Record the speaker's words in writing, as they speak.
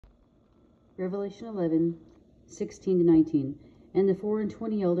Revelation 11:16-19. And the 24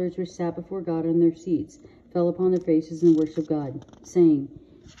 elders which sat before God on their seats fell upon their faces and worshipped God, saying,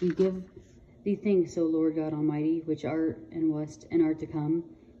 We give thee thanks, O Lord God Almighty, which art and wast and art to come,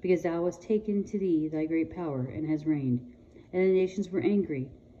 because thou hast taken to thee thy great power, and hast reigned. And the nations were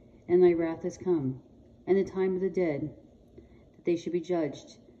angry, and thy wrath is come, and the time of the dead, that they should be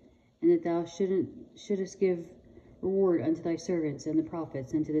judged, and that thou shouldest give reward unto thy servants and the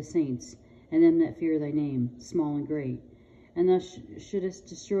prophets, and to the saints, and them that fear thy name, small and great. And thou shouldest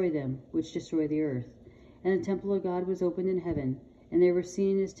destroy them which destroy the earth. And the temple of God was opened in heaven, and there were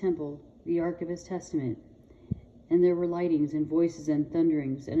seen in his temple the ark of his testament. And there were lightnings, and voices, and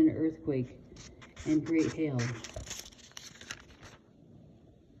thunderings, and an earthquake, and great hail.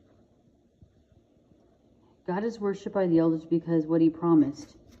 God is worshipped by the elders because what he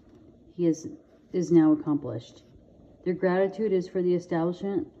promised is now accomplished. Their gratitude is for the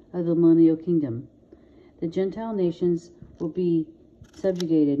establishment of the millennial kingdom. The Gentile nations will be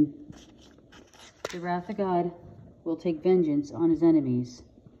subjugated. The wrath of God will take vengeance on his enemies.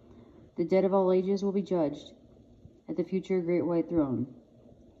 The dead of all ages will be judged at the future great white throne.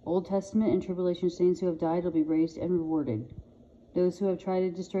 Old Testament and tribulation saints who have died will be raised and rewarded. Those who have tried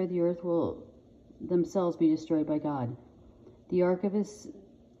to destroy the earth will themselves be destroyed by God. The ark of his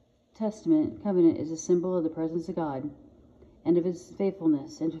testament covenant is a symbol of the presence of God and of his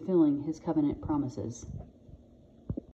faithfulness in fulfilling his covenant promises.